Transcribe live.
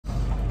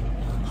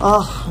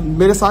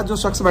मेरे साथ जो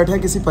शख्स बैठे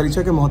हैं किसी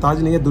परिचय के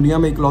मोहताज नहीं है, दुनिया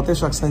में इकलौते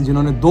शख्स हैं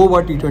जिन्होंने 2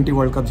 बार T20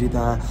 वर्ल्ड कप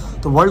जीता है।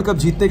 तो वर्ल्ड कप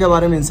जीतने के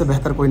बारे में इनसे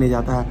बेहतर कोई नहीं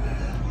जाता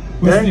है।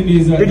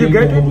 Did you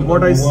get it?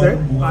 What I said?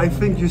 I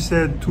think you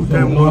said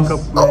 2-time World Cup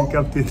winning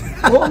captain.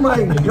 Oh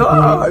my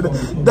God,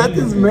 that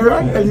is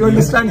miracle. You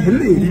understand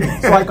Hindi,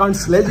 so I can't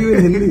sledge you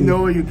in Hindi.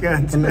 No, you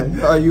can't.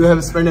 You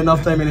have spent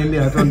enough time in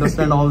India to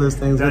understand all these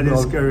things. That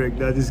is correct.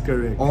 That is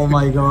correct. Oh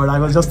my God, I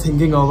was just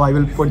thinking of I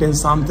will put in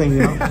something,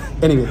 you know.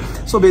 Anyway,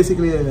 so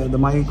basically,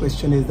 my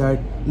question is that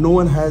no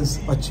one has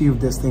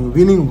achieved this thing.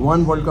 Winning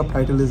 1 World Cup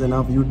title is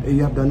enough. You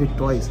have done it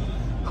twice.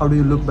 How do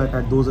you look back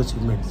at those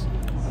achievements?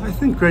 I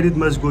think credit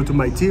must go to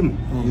my team.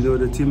 You know,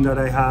 the team that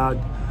I had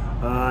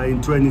in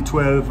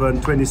 2012 and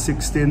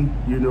 2016.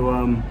 You know,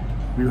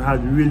 we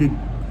had really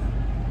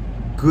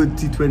good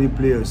T20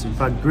 players. In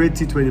fact, great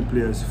T20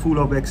 players, full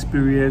of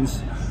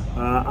experience,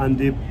 and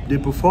they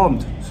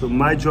performed. So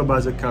my job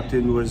as a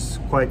captain was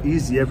quite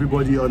easy.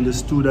 Everybody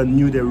understood and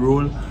knew their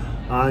role,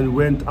 and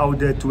went out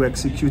there to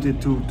execute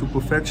it to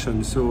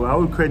perfection. So I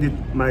will credit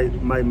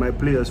my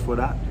players for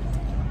that.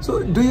 So,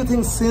 do you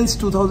think since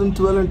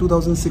 2012 and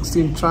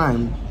 2016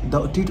 time, the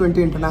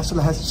T20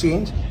 International has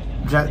changed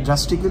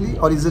drastically,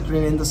 or is it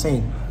remain the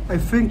same? I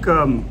think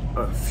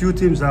a few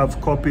teams have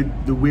copied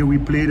the way we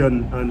played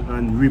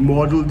and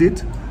remodeled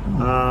it.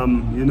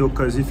 You know,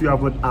 because if you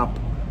have an app,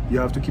 you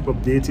have to keep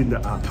updating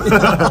the app.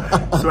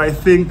 So I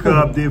think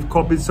they've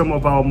copied some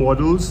of our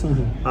models,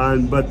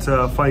 but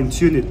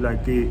fine-tune it,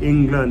 like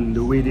England,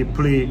 the way they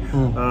play,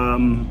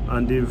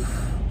 and they've.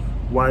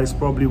 Whilst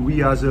probably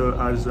we as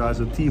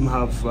a team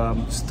have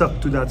stuck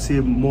to that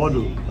same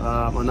model,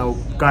 and our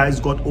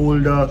guys got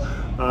older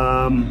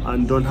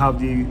and don't have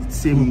the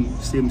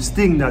same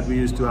sting that we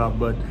used to have.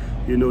 But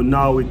you know,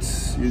 now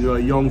it's, you know, a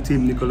young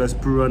team, Nicholas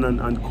Pruan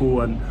and co,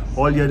 and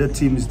all the other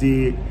teams,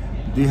 they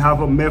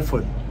have a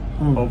method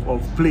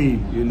of play,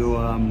 you know,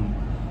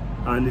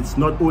 and it's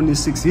not only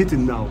 6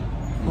 hitting now,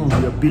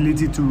 the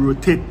ability to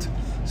rotate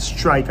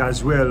strike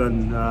as well,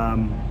 and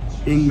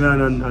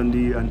England and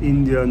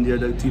India and the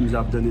other teams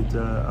have done it.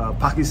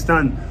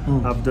 Pakistan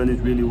have done it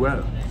really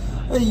well.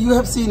 You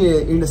have seen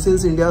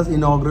since India's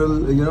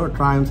inaugural, you know,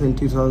 triumphs in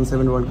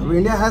 2007 World Cup,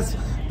 India has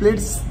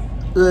played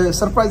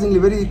surprisingly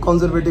very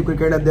conservative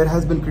cricket, and there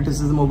has been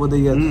criticism over the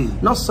years.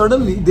 Now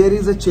suddenly there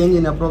is a change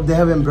in approach. They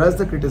have embraced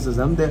the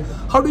criticism.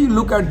 How do you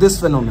look at this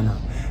phenomenon?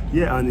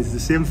 Yeah, and it's the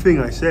same thing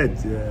I said.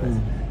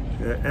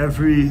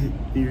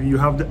 You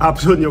have the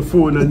apps on your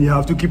phone and you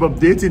have to keep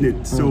updating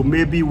it. So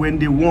maybe when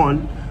they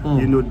won,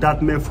 you know,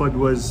 that method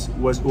was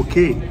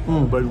okay.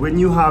 But when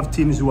you have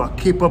teams who are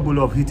capable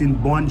of hitting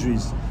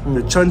boundaries,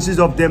 the chances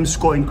of them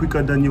scoring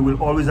quicker than you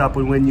will always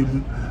happen. When you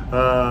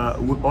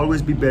will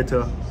always be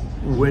better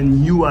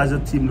when you as a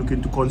team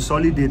looking to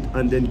consolidate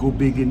and then go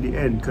big in the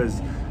end,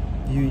 because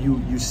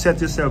you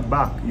set yourself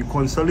back. You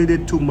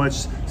consolidate too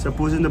much.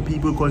 Supposing the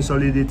people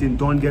consolidating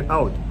don't get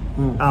out,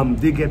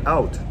 they get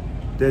out.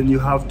 Then you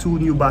have 2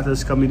 new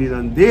batters coming in,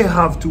 and they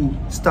have to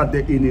start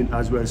their inning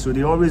as well. So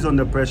they're always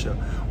under pressure.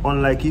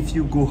 Unlike if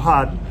you go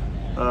hard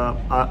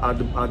at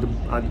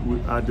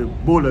the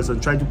bowlers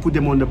and try to put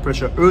them under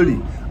pressure early,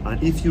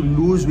 and if you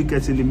lose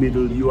wickets in the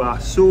middle, you are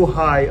so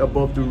high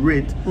above the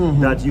rate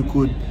that you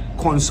could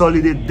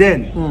consolidate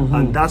then,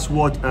 and that's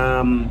what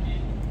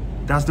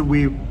that's the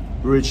way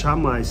Rohit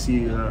Sharma, I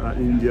see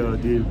India,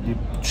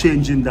 they're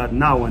changing that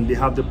now, and they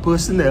have the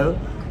personnel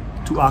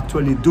to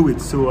actually do it.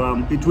 So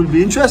it will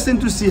be interesting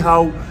to see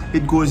how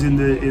it goes in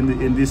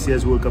this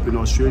year's World Cup in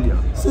Australia.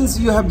 Since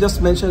you have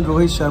just mentioned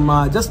Rohit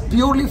Sharma, just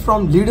purely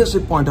from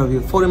leadership point of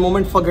view, for a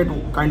moment forget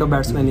what kind of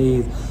batsman he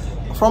is.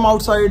 From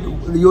outside,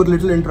 your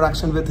little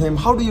interaction with him,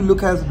 how do you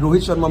look at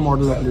Rohit Sharma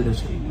model of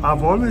leadership?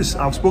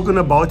 I've spoken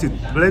about it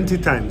plenty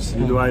times.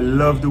 You know, I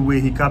love the way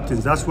he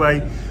captains. That's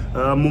why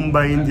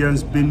Mumbai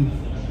Indians been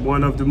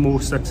one of the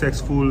most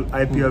successful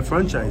IPL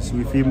franchise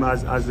with him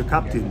as the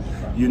captain.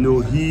 You know,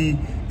 he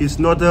is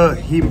not a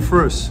him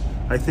first.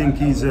 I think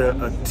he's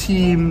a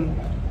team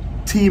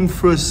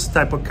first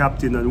type of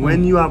captain. And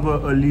when you have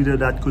a leader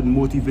that could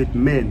motivate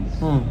men,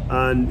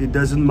 and it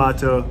doesn't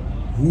matter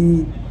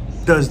who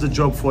does the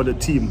job for the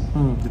team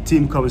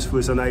comes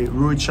first, and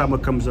Rohit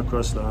Sharma comes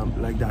across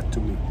like that to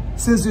me.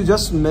 Since you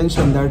just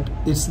mentioned that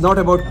it's not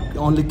about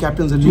only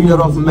captains, a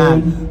leader of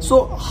man,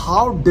 so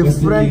how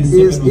different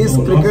is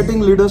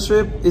cricketing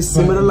leadership? Is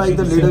similar like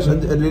the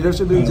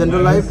leadership in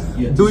general life?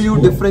 Do you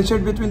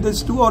differentiate between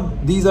these two, or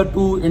these are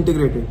two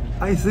integrated?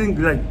 I think,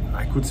 like,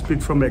 I could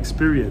speak from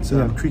experience.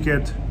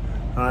 Cricket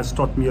has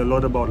taught me a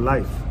lot about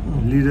life.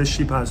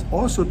 Leadership has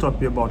also taught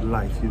me about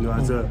life. You know,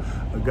 as a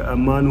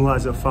man who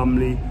has a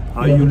family,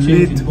 you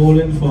lead.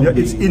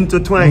 It's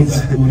intertwined.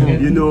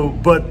 You know,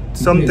 but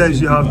sometimes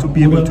you have to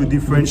be able to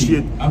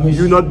differentiate.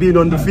 You not being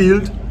on the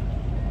field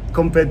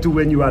compared to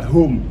when you're at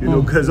home. You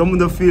know, because on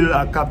the field,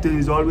 our captain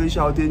is always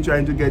shouting,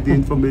 trying to get the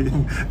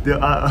information,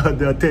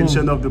 the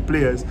attention of the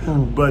players.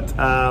 But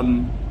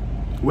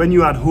when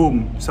you're at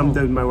home,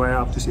 sometimes my wife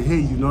have to say, hey,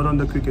 you're not on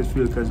the cricket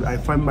field, because I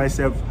find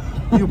myself,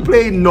 you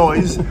play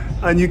noise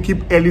and you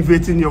keep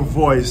elevating your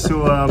voice.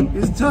 So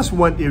it's just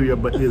one area,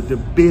 but the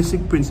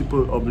basic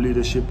principle of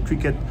leadership,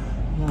 cricket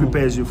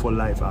prepares you for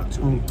life,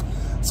 actually.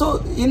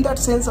 So in that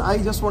sense, I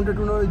just wanted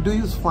to know, do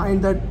you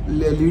find that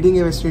leading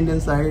a West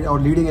Indian side or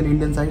leading an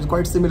Indian side is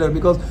quite similar,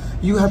 because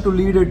you have to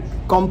lead a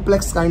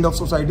complex kind of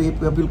society,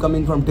 people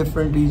coming from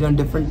different regions,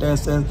 different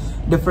tastes,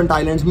 different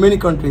islands, many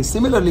countries.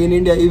 Similarly in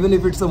India, even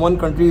if it's a one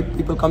country,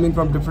 people coming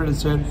from different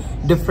states,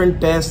 different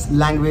tastes,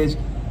 language.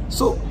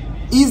 So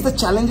is the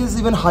challenges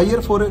even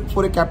higher for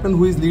a captain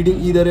who is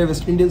leading either a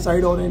West Indian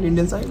side or an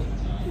Indian side?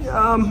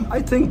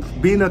 I think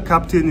being a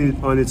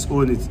captain on its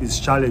own is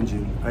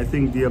challenging. I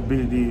think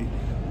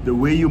the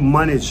way you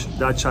manage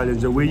that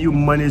challenge, the way you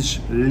manage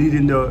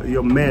leading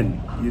your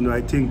men,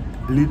 I think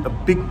a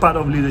big part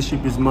of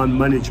leadership is man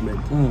management.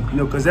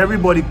 Because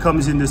everybody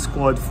comes in the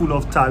squad full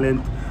of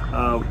talent,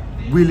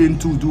 willing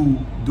to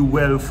do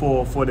well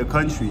for the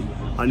country,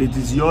 and it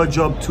is your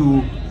job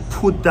to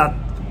put that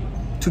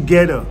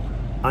together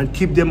and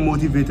keep them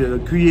motivated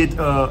and create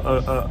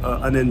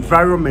an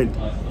environment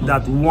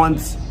that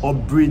wants or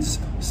breeds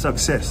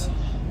success.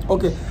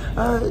 Okay,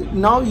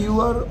 now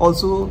you are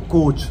also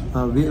coach,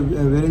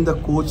 wearing the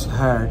coach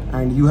hat,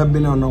 and you have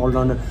been an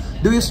all-rounder.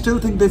 Do you still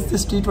think this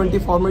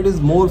T20 format is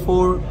more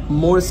for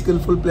more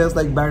skillful players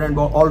like bat and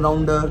ball,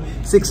 all-rounder,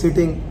 six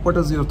hitting? What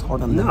is your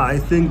thought on that? No, I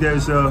think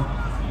there's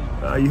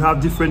you have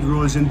different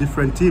roles in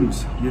different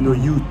teams.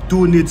 You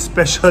do need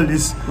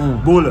specialist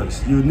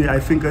bowlers.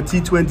 I think a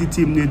T20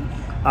 team need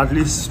at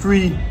least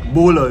 3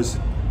 bowlers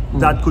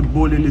that could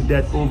bowl in the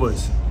death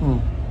overs,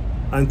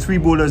 and 3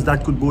 bowlers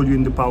that could bowl you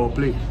in the power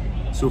play.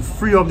 So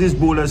 3 of these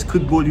bowlers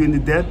could bowl you in the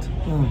death,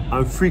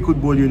 and 3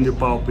 could bowl you in the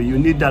power play. You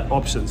need that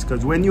options,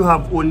 because when you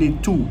have only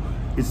 2,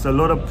 it's a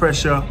lot of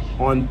pressure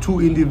on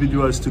 2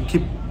 individuals to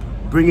keep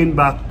bringing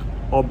back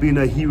or being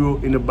a hero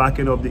in the back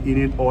end of the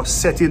inning or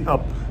setting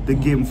up the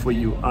game for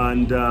you.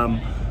 And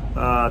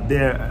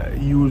there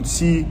you will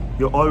see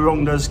your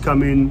all-rounders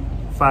come in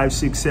 5,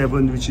 6,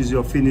 7, which is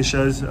your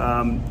finishers.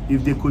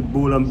 If they could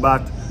bowl and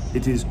bat,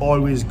 it is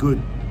always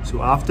good.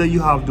 So after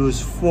you have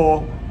those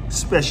 4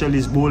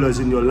 specialist bowlers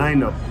in your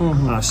lineup,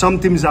 some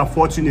teams are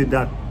fortunate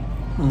that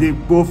they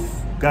both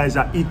guys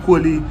are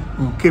equally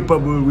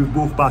capable with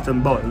both bat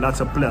and ball.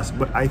 That's a plus.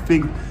 But I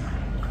think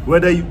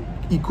whether you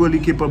equally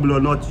capable or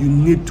not, you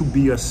need to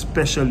be a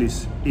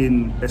specialist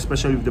in,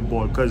 especially with the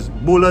ball, because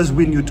bowlers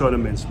win you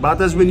tournaments,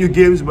 batters win you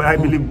games, but I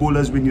believe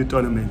bowlers win you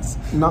tournaments.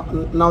 Now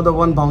the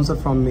one bouncer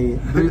from me,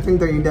 do you think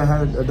that India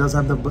does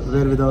have the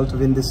wherewithal to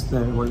win this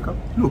World Cup?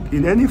 Look,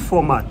 in any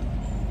format,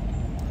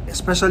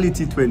 especially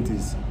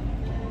T20s,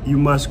 you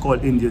must call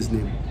India's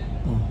name.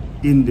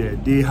 India,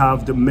 they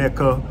have the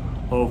mecca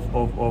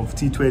of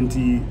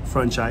T20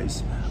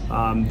 franchise.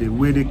 The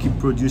way they keep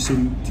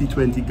producing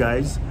T20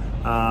 guys.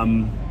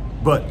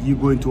 But you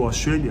go into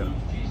Australia,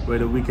 where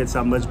the wickets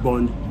are much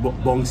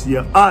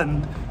bouncier,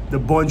 and the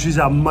boundaries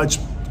are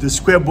the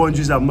square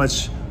boundaries are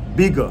much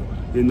bigger,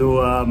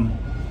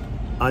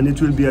 and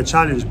it will be a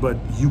challenge, but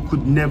you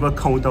could never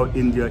count out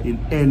India in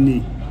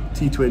any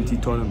T20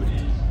 tournament.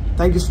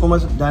 Thank you so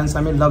much, Dan,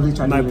 Sammy. Lovely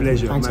chatting with you. My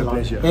pleasure. Thanks a lot.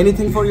 Pleasure.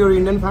 Anything for your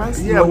Indian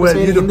fans? Yeah, well,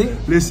 in Hindi?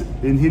 Listen,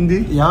 in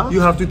Hindi? Yeah. You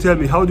have to tell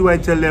me. How do I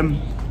tell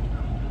them?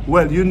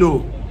 Well,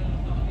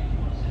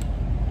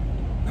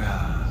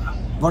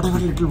 whatever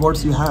little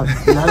words you have,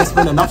 you have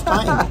spent enough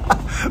time.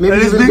 Maybe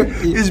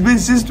it's been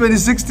since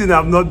 2016.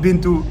 I've not been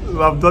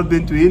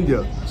to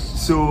India.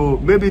 So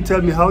maybe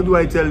tell me, how do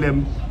I tell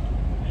them?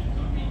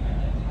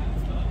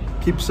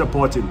 Keep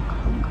supporting.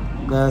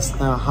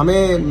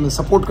 हमें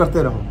support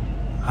करते रहो.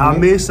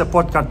 हमें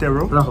support करते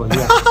रहो.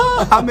 Yeah.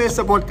 हमें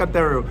support करते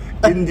रहो.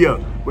 India,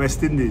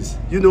 West Indies.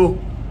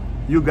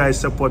 You guys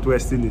support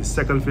West Indies,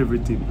 second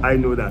favorite team. I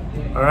know that.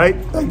 All right.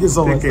 Thank you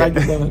so much. Thank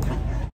you.